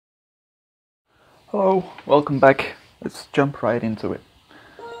Hello, welcome back. Let's jump right into it.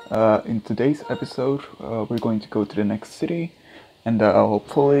 In today's episode, we're going to go to the next city and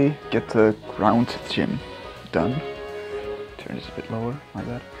hopefully get the ground gym done. Turn this a bit lower, my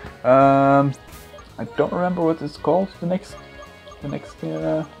bad. I don't remember what it's called. The next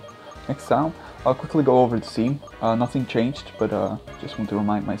sound. I'll quickly go over the scene. Nothing changed, but just want to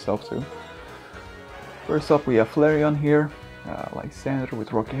remind myself too. First up, we have Flareon here. Lysander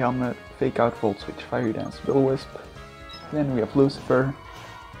with Rocky Helmet, Fake Out Volt Switch Fire Dance Will-O-Wisp. Then we have Lucifer,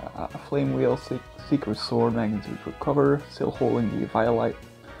 Flame Wheel, Secret Sword, Magnitude Recover, still holding the Violite.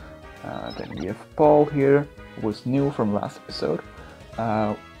 Then we have Paul here, who was new from last episode.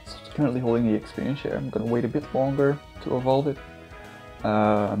 Currently holding the Experience Share. I'm gonna wait a bit longer to evolve it.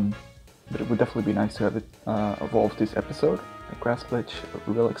 But it would definitely be nice to have it evolve this episode. Grass Glitch,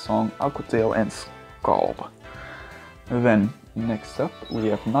 Relic Song, Aqua Tail, and Scald. Then, next up, we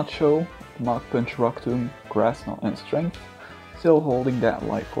have Nacho, Mach Punch, Rock Tomb, Grass Knot, and Strength, still holding that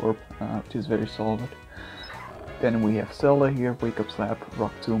Life Orb, which is very solid. Then we have Zelda here, Wake Up Slap,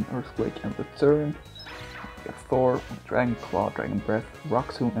 Rock Tomb, Earthquake, and Return. We have Thor, Dragon Claw, Dragon Breath,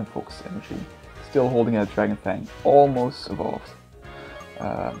 Rock Tomb, and Focus Energy, still holding that Dragon Fang, almost evolved.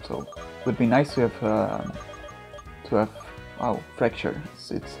 So, it would be nice to have Fracture, it's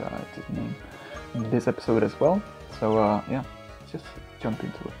the name, in this episode as well. So yeah, just jump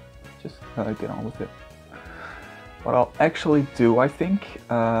into it. Just get on with it. What I'll actually do, I think,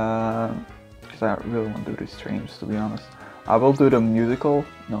 because I really want to do these streams, to be honest, I will do the musical,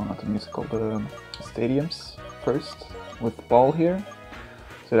 no, not the musical, the stadiums first with Ball here,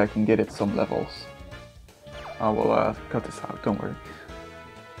 so that I can get it some levels. I will cut this out, don't worry.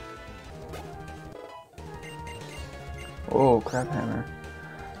 Oh, Crab Hammer.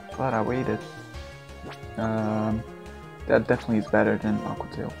 Glad I waited. That definitely is better than Aqua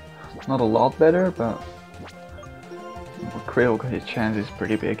Tail. Not a lot better, but critical hit chance is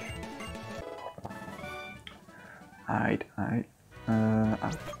pretty big. I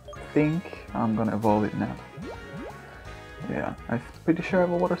think I'm gonna evolve it now. Yeah, I'm pretty sure I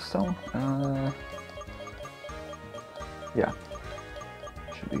have a Water Stone. Yeah,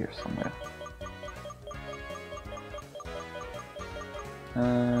 should be here somewhere.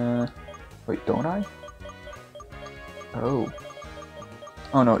 Wait, don't I?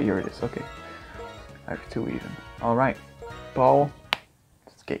 Oh no, here it is, okay. I have two even. Alright, Paul,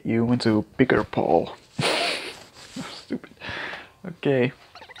 let's get you into bigger Paul. Stupid. Okay,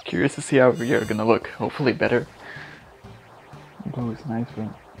 curious to see how you're gonna look. Hopefully better. Blue is nice, but...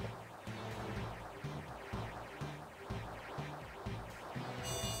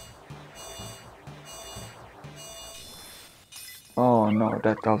 Oh no,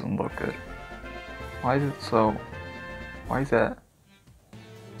 that doesn't look good. Why is it so... Why is that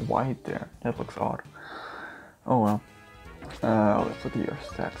white there? That looks odd. Oh well. Let's look at your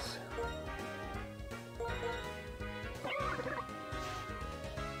stats.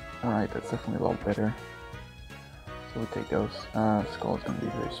 Alright, that's definitely a lot better. So we'll take those. Skull is gonna be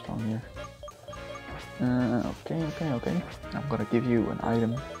very strong here. Okay. I'm gonna give you an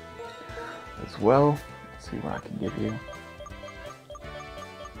item as well. Let's see what I can give you.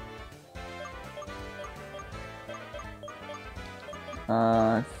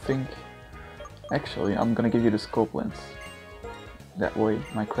 I think, actually, I'm gonna give you the scope lens. That way,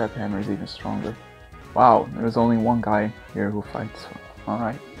 my Crab Hammer is even stronger. Wow, there's only one guy here who fights.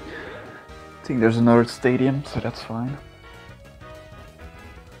 Alright. I think there's another stadium, so that's fine.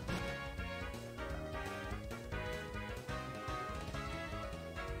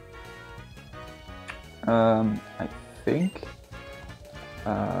 I think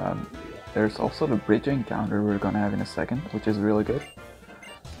there's also the bridge encounter we're gonna have in a second, which is really good.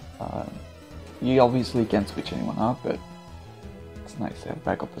 You obviously can't switch anyone out, but it's nice to have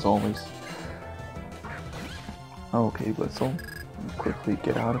backup as always. Okay, Blitzel, quickly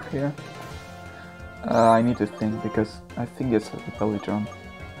get out of here. I need to think, because I think it's a belly drum.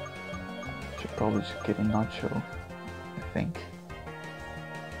 Should probably just get a Nacho, I think.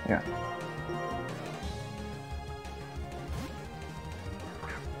 Yeah.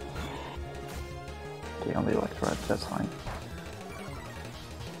 Okay, only Electrode, that's fine.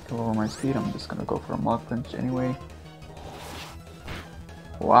 To lower my speed, I'm just gonna go for a Mach Punch anyway.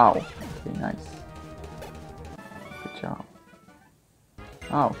 Wow, okay, nice. Good job.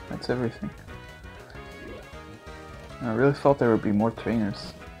 Wow, that's everything. I really thought there would be more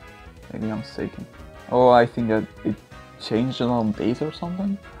trainers. Maybe I'm mistaken. Oh, I think that it changed it on base or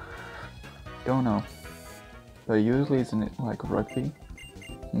something? Don't know. But usually isn't it like rugby?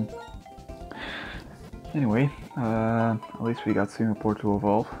 Anyway, at least we got Singapore to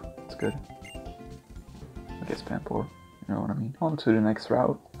evolve. That's good. I guess Pampor, you know what I mean. On to the next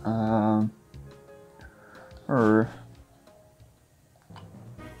route. Or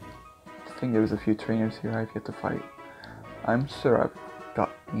I think there's a few trainers here I've yet to fight. I'm sure I've got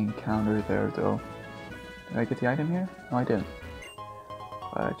the encounter there though. Did I get the item here? No, I didn't.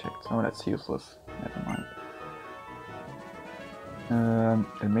 But I checked. Oh, that's useless. Never mind.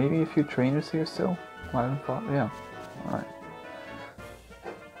 There may be a few trainers here still. I haven't fought. Yeah. Alright.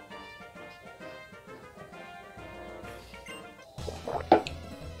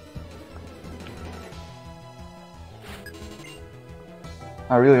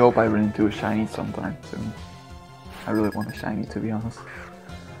 I really hope I run into a shiny sometime soon. I really want a shiny, to be honest.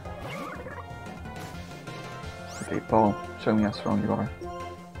 Okay, Paul, show me how strong you are.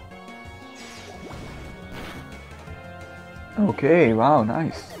 Okay, wow,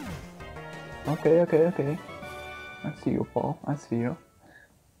 nice. Okay. I see you, Paul. I see you.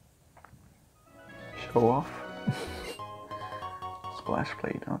 Show off. Splash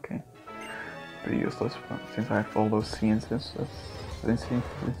plate, okay. Pretty useless, but since I have all those C instances.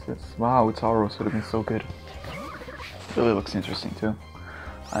 Wow, Tauros would have been so good. Really looks interesting too.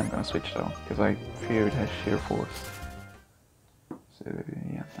 I'm gonna switch though, because I fear it has sheer force. So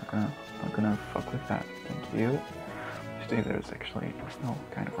yeah, not gonna fuck with that. Thank you. Stay there is actually. No,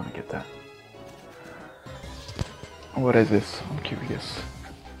 kind of wanna get that. What is this? I'm curious.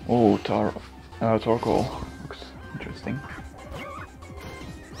 Oh, Torkoal. Looks interesting.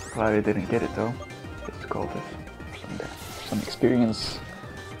 Glad I didn't get it though. It's called it. Some experience.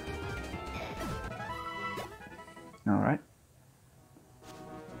 Alright.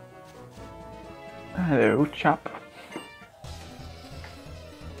 Hello, chap.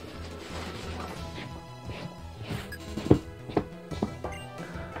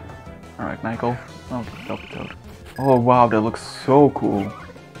 Alright, Michael. Okay, double toad. Oh wow, that looks so cool.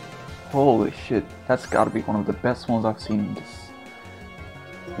 Holy shit, that's gotta be one of the best ones I've seen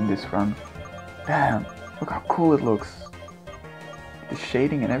in this run. Damn, look how cool it looks. The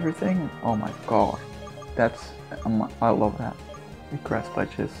shading and everything. Oh my god, I love that. The grass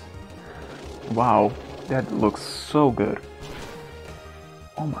patches. Wow, that looks so good.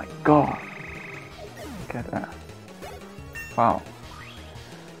 Oh my god, look at that. Wow,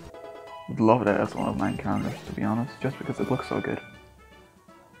 would love that as one of my encounters, to be honest, just because it looks so good.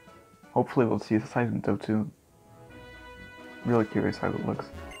 Hopefully we'll see the Seismic though too. Really curious how it looks.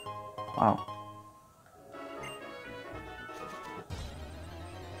 Wow.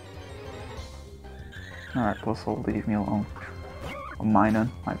 Alright, plus will leave me alone. Oh, Minun,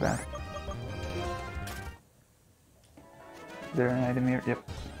 my bad. Is there an item here? Yep.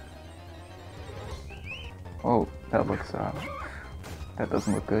 Oh, that looks, that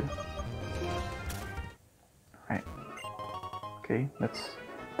doesn't look good. Right. Okay, that's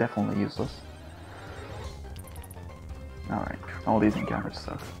definitely useless. Alright, all these encounters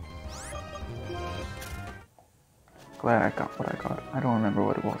suck. Glad I got what I got. I don't remember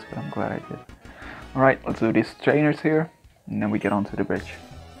what it was, but I'm glad I did. Alright, let's do these trainers here, and then we get onto the bridge.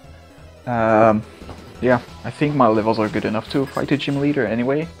 Yeah, I think my levels are good enough to fight a gym leader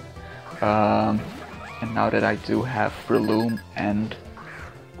anyway. And now that I do have Breloom and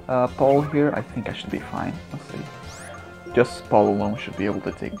Paul here, I think I should be fine. Let's see. Just Paul alone should be able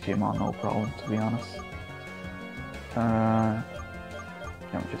to take gym on, no problem, to be honest. Yeah,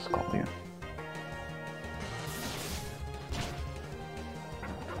 I'll just call you.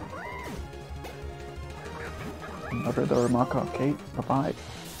 Another Darumaka, okay, bye-bye.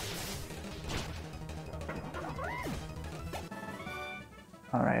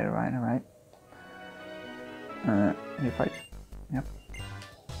 Alright. Any fight? Yep.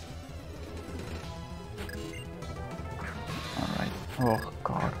 Alright. Oh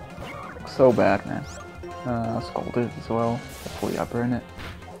god. So bad, man. Scalded as well. Hopefully I burn it.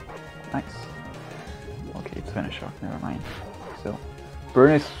 Nice. Okay, it's finished off, never mind. So,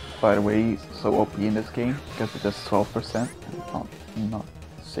 burn is, by the way, so OP in this game because it does 12%, not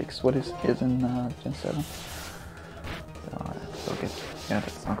 6 what it is in Gen 7. So good. Yeah,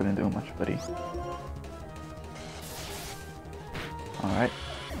 that's not gonna do much, buddy. Alright.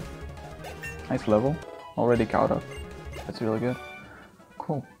 Nice level. Already caught up. That's really good.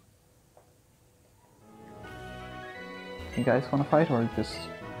 Cool. You guys wanna fight or just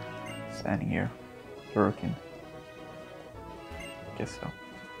standing here lurking? Guess so.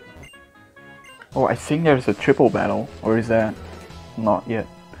 Oh, I think there's a triple battle, or is that not yet?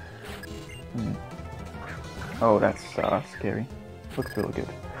 Oh, that's scary. Looks really good.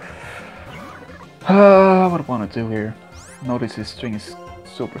 What I want to do here? Notice this string is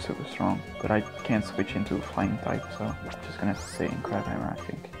super strong, but I can't switch into a flying type, so I'm just gonna have to stay in Crab Hammer, I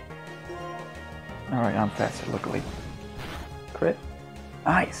think. Alright, I'm faster, luckily. Crit.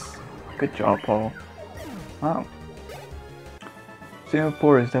 Nice! Good job, Paul. Wow.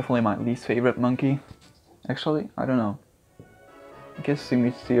 Singapore is definitely my least favorite monkey. Actually, I don't know. I guess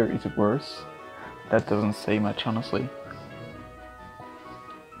Simisteer is worse. That doesn't say much, honestly.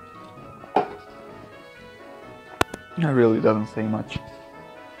 It really doesn't say much.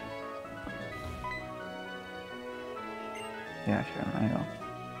 Yeah, sure, I know.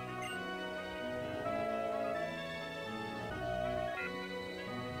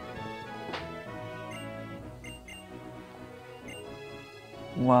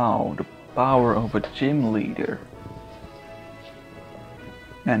 Wow, the power of a gym leader.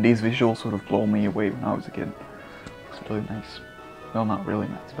 And these visuals sort of blow me away when I was a kid. It looks really nice. Well, not really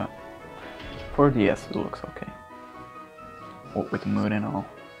nice, but for DS it looks okay. Oh, with the moon and all.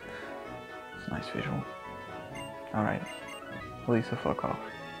 It's a nice visual. Alright. Lisa, fuck off.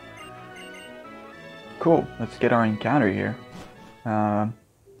 Cool, let's get our encounter here. I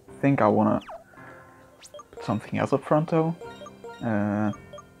think I wanna put something else up front though.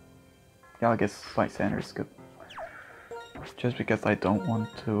 Yeah, I guess Lysander is good. Just because I don't want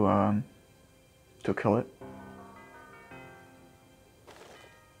to kill it.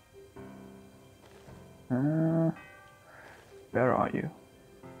 Where are you?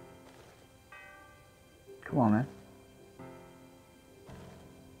 Come on, man.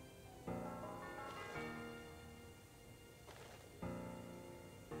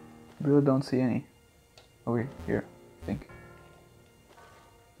 Really don't see any. Over here, I think.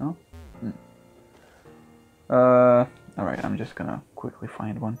 No? Alright, I'm just gonna quickly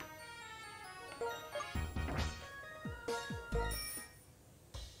find one.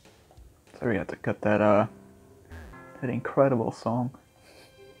 Sorry, I had to cut that incredible song.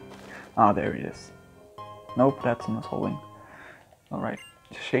 Ah, there it is. Nope, that's not holding. Alright,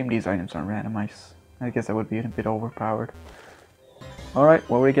 shame these items aren't randomized. I guess that would be a bit overpowered. Alright,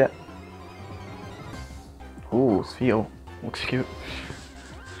 what do we get? Ooh, Sfeel. Looks cute.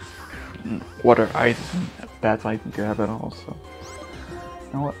 Water ice and bad I can grab it also.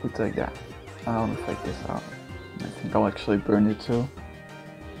 You know what, we take that. I want to fake this out. I think I'll actually burn it too.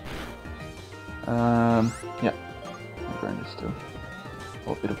 Yeah. I'll burn this too.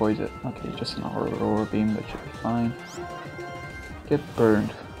 Hope it avoids it. Okay, just an aurora beam, that should be fine. Get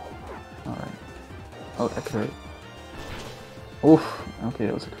burned. Alright. Oh, that crit. Oof. Okay,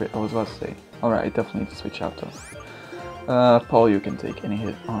 that was a crit. I was about to say. Alright, I definitely need to switch out though. Paul, you can take any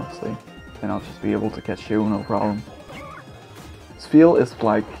hit, honestly. And I'll just be able to catch you, no problem. Sfeel is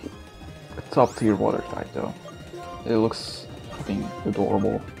like a top tier water type though. It looks fucking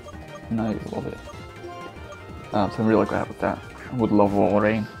adorable. And I love it. So I'm really glad with that. I would love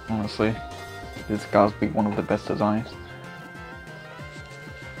Rain, honestly. This guy's be one of the best designs.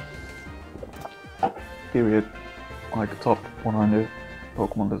 Period. Like top 100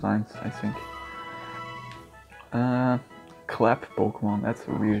 Pokemon designs, I think. Clap Pokemon, that's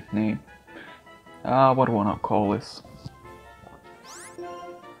a weird name. What do I want to call this?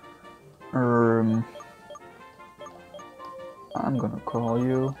 I'm gonna call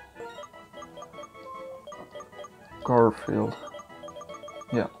you Garfield.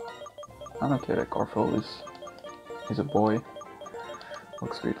 Yeah, I don't care that Garfield is a boy.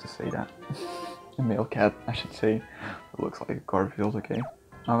 Looks weird to say that. A male cat, I should say. It looks like a Garfield, okay.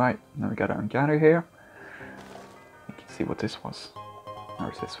 Alright, now we got our encounter here. You can see what this was.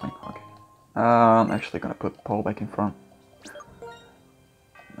 Or is this thing? Okay. I'm actually gonna put Paul back in front.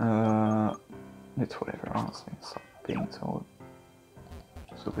 It's whatever, honestly. Stop being so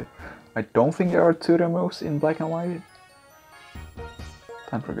stupid. I don't think there are tutor moves in Black and White.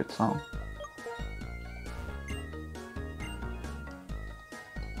 Time for a good song.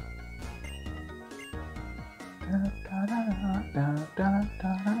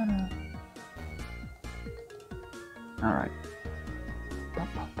 Alright.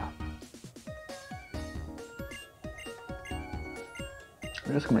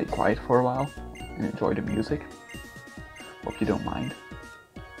 We're just gonna be quiet for a while and enjoy the music. Hope you don't mind.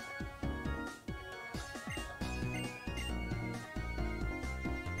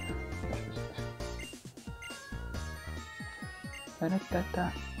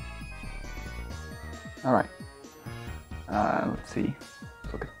 Alright. Let's see.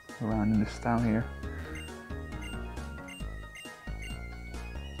 Let's look around in this town here.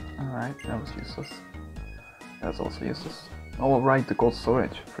 Alright, that was useless. That's also useless. Oh right, the gold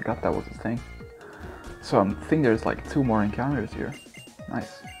storage. Forgot that was a thing. So I think there's like 2 more encounters here.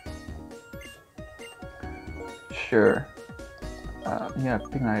 Nice. Sure. Yeah, I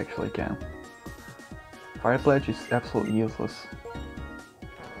think I actually can. Fire Pledge is absolutely useless.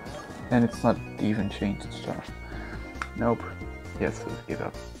 And it's not even changed stuff. Nope. Yes, let's give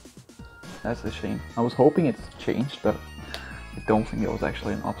up. That's a shame. I was hoping it's changed, but I don't think it was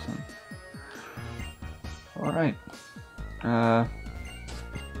actually an option. Alright. I'm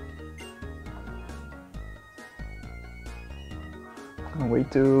gonna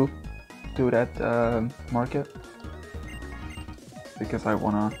wait to do that market because I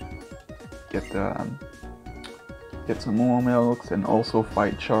wanna get some more milks and also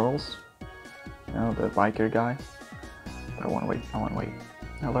fight Charles, you know, the biker guy. But I wanna wait.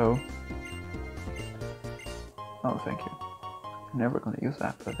 Hello. Oh, thank you. I'm never gonna use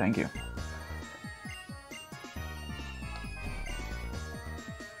that, but thank you.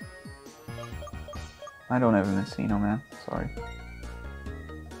 I don't have a Messino, man. Sorry.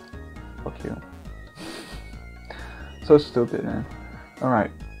 Fuck you. So stupid, man.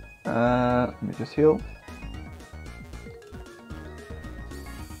 Alright. Let me just heal.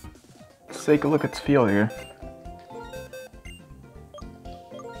 Let's take a look at Field here.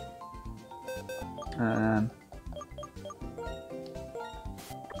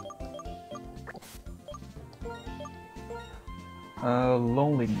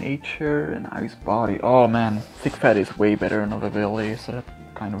 Lonely Nature and Ice Body. Oh man, Thick Fat is way better in other abilities, so that's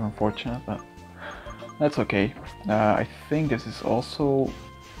kind of unfortunate, but that's okay. I think this is also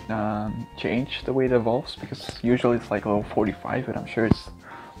changed the way it evolves, because usually it's like level 45, but I'm sure it's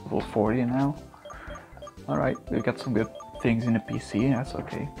level 40 now. Alright, we got some good things in the PC, that's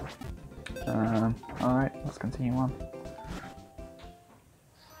okay. Alright, let's continue on.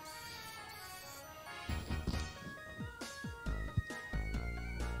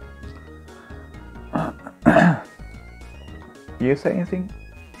 Do you say anything?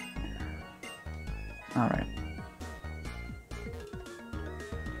 Alright.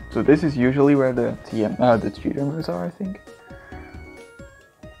 So this is usually where the the cheater moves are, I think.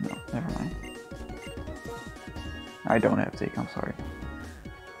 No, never mind. I don't have take, I'm sorry.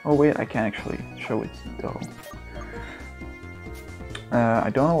 Oh wait, I can actually show it though. I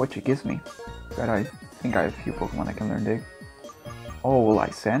don't know what it gives me, but I think I have a few Pokemon I can learn Dig. Oh,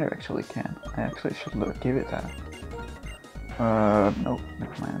 Lysander actually can. I actually should give it that. No,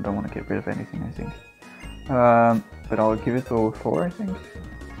 never mind, I don't want to get rid of anything, I think. But I'll give it to 4, I think.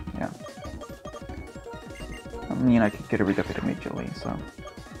 Yeah. I mean, I could get rid of it immediately, so...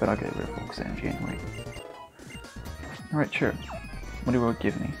 But I'll get rid of Focus Energy anyway. Alright, sure. What do you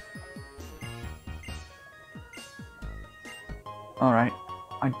give me? Alright.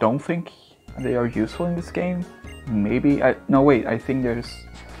 I don't think they are useful in this game. Maybe... No, wait, I think there's...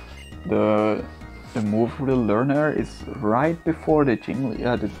 The move for the learner is right before the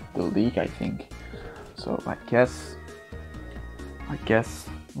the league, I think. So I guess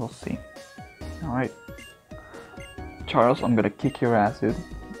we'll see. Alright. Charles, I'm gonna kick your ass, dude.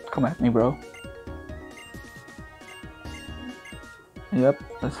 Come at me, bro. Yep,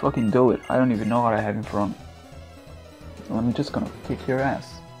 let's fucking do it. I don't even know what I have in front. I'm just gonna kick your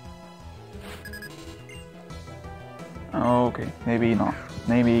ass. Okay, maybe not.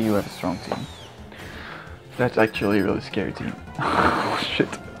 Maybe you have a strong team. That's actually a really scary team. Oh shit.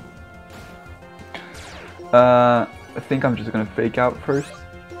 I think I'm just gonna fake out first.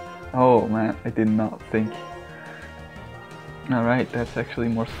 Oh man, I did not think. Alright, that's actually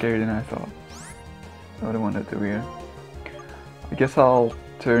more scary than I thought. What do I want to do here? I guess I'll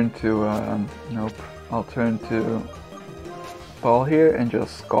turn to, nope. I'll turn to Paul here and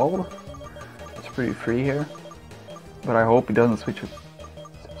just Scald. It's pretty free here. But I hope he doesn't switch with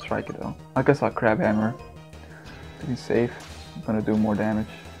Striker though. I guess I'll Crab Hammer to be safe. I'm gonna do more damage.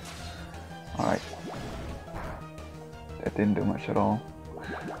 Alright. That didn't do much at all.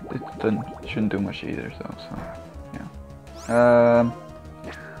 It shouldn't do much either, so yeah.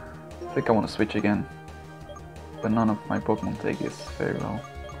 I think I want to switch again. But none of my Pokemon take this very well.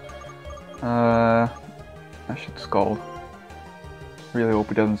 I should Scald. Really hope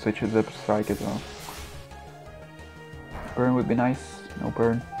he doesn't switch with the Strike as well. Burn would be nice. No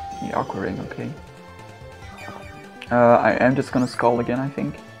burn. The Aqua Ring, okay. I am just gonna Scald again, I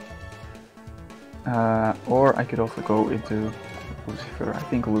think. Or I could also go into Lucifer. I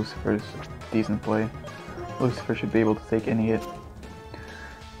think Lucifer is a decent play. Lucifer should be able to take any hit.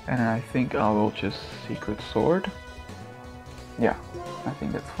 And I think I will just Secret Sword. Yeah, I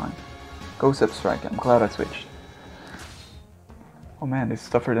think that's fine. Go Step Strike, I'm glad I switched. Oh man, it's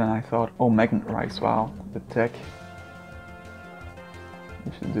tougher than I thought. Oh, Magnet Rise, wow. The tech.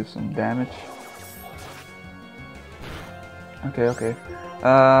 We should do some damage. Okay, okay.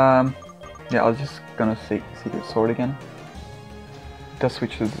 Yeah, I was just gonna say Secret Sword again. It does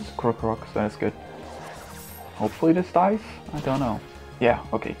switch to this Croc Rock, so that's good. Hopefully this dies? I don't know. Yeah,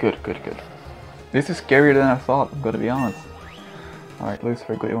 okay, good. This is scarier than I thought, I'm gonna be honest. Alright, looks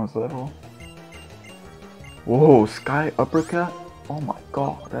very good one's level. Whoa, Sky Uppercut? Oh my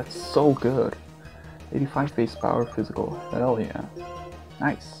god, that's so good. 85 base power physical, hell yeah.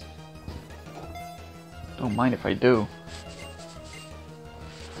 Nice. Don't mind if I do.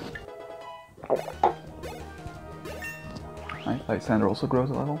 Nice, Lysander also grows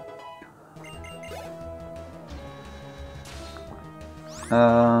a level.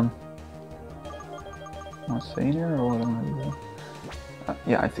 Want to stay in here or what am I doing?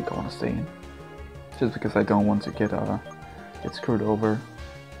 Yeah, I think I want to stay in. Just because I don't want to get screwed over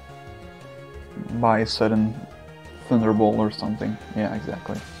by a sudden thunderbolt or something. Yeah,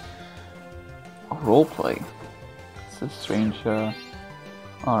 exactly. Oh, roleplay. It's a strange.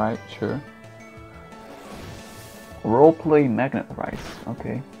 Alright, sure. Roleplay magnet rise.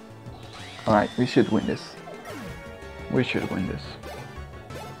 Okay. Alright, we should win this. We should win this.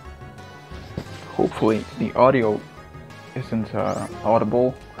 Hopefully the audio isn't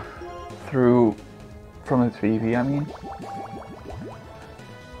audible from the TV, I mean.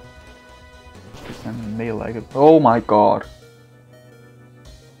 And melee. Oh my god.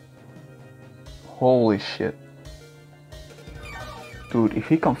 Holy shit. Dude, if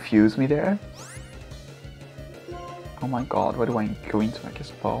he confused me there. Oh my god, why do I go into like a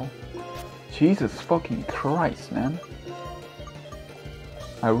spell? Jesus fucking Christ, man.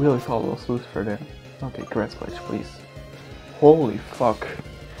 I really thought it was Lucifer there. Okay, Grass Glitch, please. Holy fuck.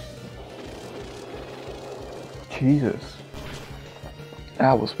 Jesus.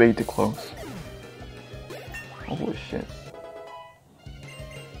 That was way too close. Holy shit.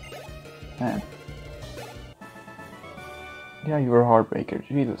 Man. Yeah, you were a heartbreaker.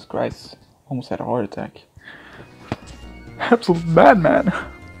 Jesus Christ. Almost had a heart attack. Absolute madman.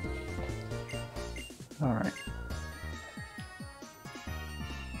 Alright.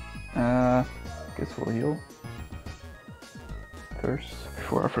 Guess we'll heal first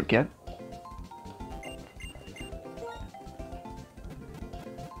before I forget.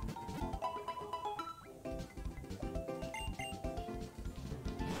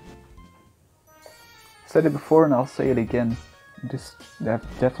 Said it before and I'll say it again. This have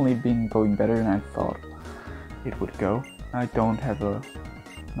definitely been going better than I thought it would go. I don't have a...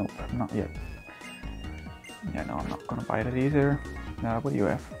 Nope, not yet. Yeah, no, I'm not gonna buy that either. What do you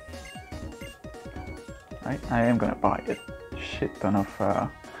have? Right, I am gonna buy it. Shit ton of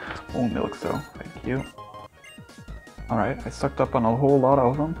old milk, so thank you. Alright, I sucked up on a whole lot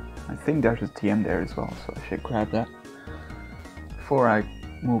of them. I think there's a TM there as well, so I should grab that before I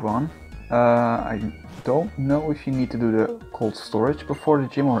move on. I don't know if you need to do the cold storage before the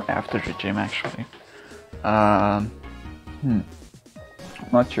gym or after the gym, actually. Not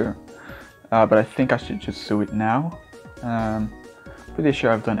sure. But I think I should just do it now. Pretty sure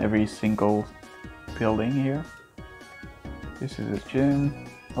I've done every single building here. This is a gym.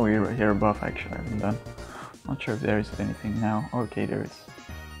 Oh, you're right here above, actually, I haven't done. Not sure if there is anything now. Okay, there is.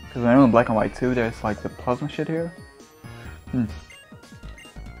 Because I know in Black and White 2 there's like the plasma shit here.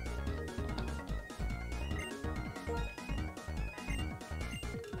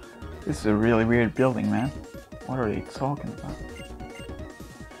 This is a really weird building, man. What are they talking about?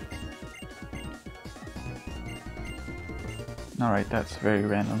 Alright, that's very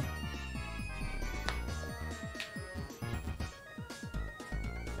random.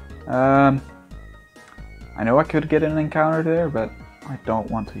 I know I could get an encounter there, but I don't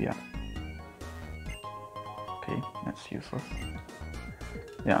want to yet. Okay, that's useless.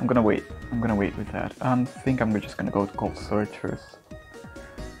 Yeah, I'm gonna wait. I'm gonna wait with that. I think I'm just gonna go to cold storage first.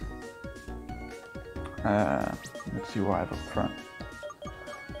 Let's see what I have up front.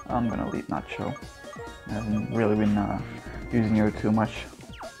 I'm gonna leave Nacho. I haven't really been using her too much.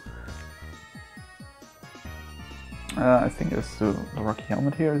 I think there's the Rocky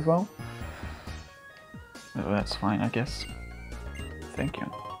Helmet here as well. Oh, that's fine, I guess. Thank you.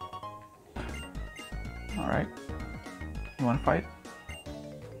 Alright. You wanna fight?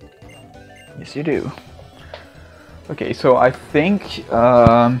 Yes, you do. Okay, so I think...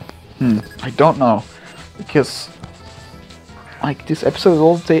 I don't know. Because... like, this episode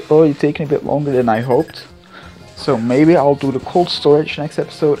is already taking a bit longer than I hoped. So maybe I'll do the cold storage next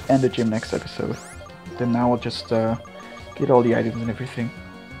episode and the gym next episode. Then now I'll just get all the items and everything.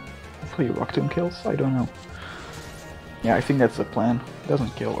 Hopefully Rock Tomb kills? I don't know. Yeah, I think that's the plan.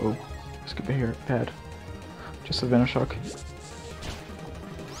 Doesn't kill. Oh, skip it here. Bad. Just a Venom Shock.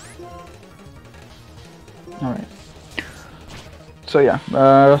 Alright. So yeah,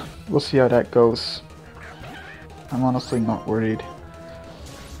 we'll see how that goes. I'm honestly not worried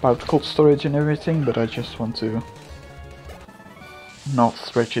about cold storage and everything, but I just want to not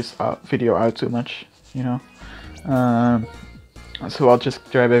stretch this video out too much, you know. So I'll just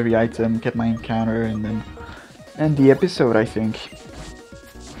grab every item, get my encounter, and then end the episode, I think.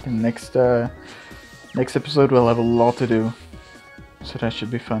 The next episode we'll have a lot to do, so that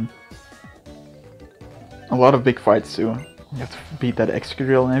should be fun. A lot of big fights too. You have to beat that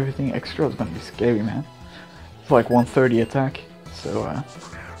Excadrill and everything. Excadrill is gonna be scary, man. It's like 130 attack, so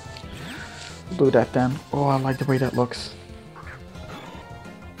we'll do that then. Oh, I like the way that looks.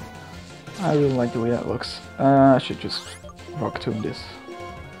 I really like the way that looks. I should just Rock Tomb this.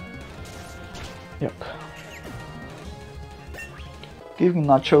 Yep. Giving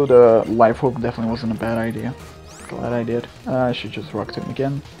Nacho the life hook definitely wasn't a bad idea. Glad I did. I should just Rock Tomb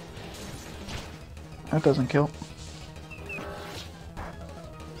again. That doesn't kill.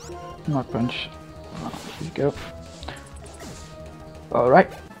 Knock Punch. Oh, there you go.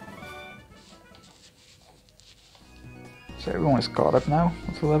 Alright. So everyone is caught up now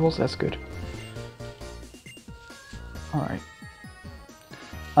with the levels, that's good. Alright.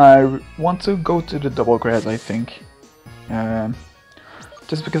 I want to go to the double grass, I think.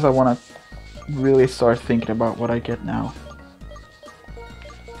 Just because I want to really start thinking about what I get now.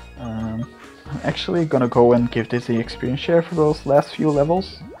 I'm actually gonna go and give this the experience share for those last few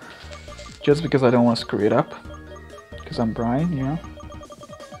levels. Just because I don't want to screw it up. Because I'm Brian, you know.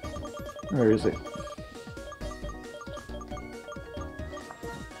 Where is it?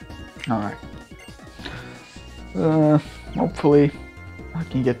 Alright. Hopefully I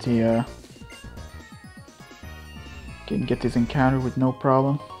can get the get this encounter with no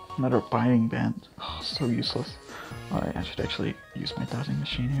problem. Another biting band. Oh, so useless. Alright, I should actually use my dodging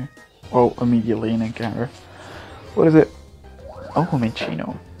machine here. Oh, immediately an encounter. What is it? Oh,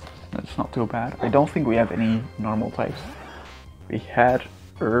 Minchino. That's not too bad. I don't think we have any normal types. We had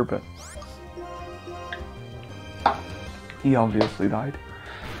but he obviously died.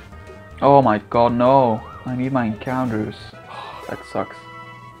 Oh my god, no! I need my encounters. Oh, that sucks.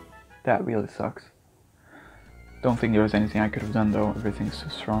 That really sucks. Don't think there was anything I could have done though. Everything's too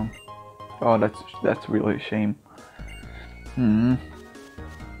strong. Oh, that's really a shame. Man.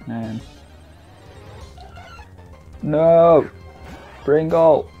 No!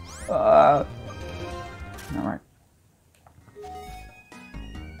 Pringle! Alright.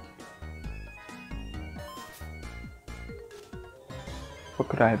 What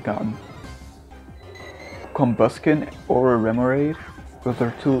could I have gotten? Combuskin or a Remoraid? Those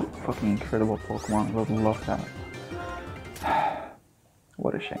are two fucking incredible Pokemon. I would love that.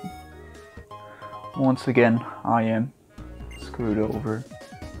 What a shame. Once again, I am screwed over.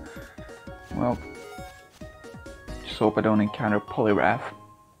 Well, just hope I don't encounter Poliwrath.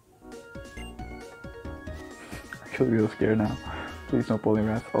 I feel real scared now. Please no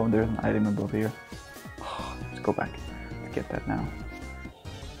Poliwrath. Oh, there's an item above here. Oh, let's go back. Let's get that now.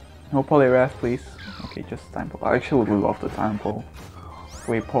 No Poliwrath, please. Okay, just Time Pole. I actually would love the Time Pole.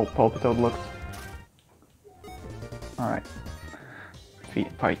 The way Pulpitoad looks. Alright.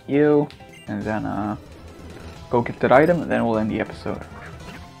 Fight you, and then go get that item, and then we'll end the episode.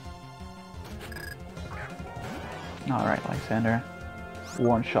 Alright, Lysander.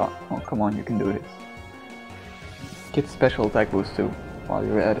 One shot. Oh, come on, you can do this. Get special attack boost too, while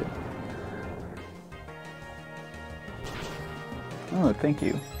you're at it. Oh, thank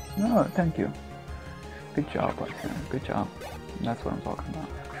you. No, thank you. Good job, Lysander. Good job. That's what I'm talking about.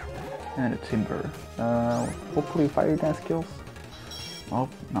 And a Timber. Hopefully Fire Dance kills. Well,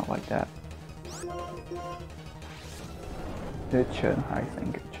 not like that. It should, I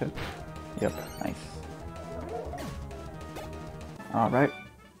think it should. Yep, nice. Alright.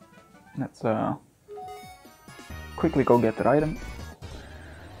 Let's quickly go get that item.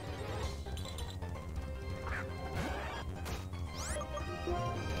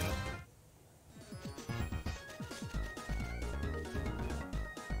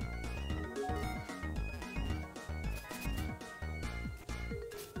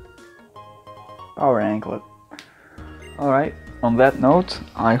 Power Anklet. Alright, on that note,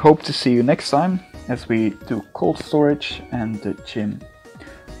 I hope to see you next time as we do cold storage and the gym.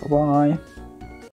 Bye bye.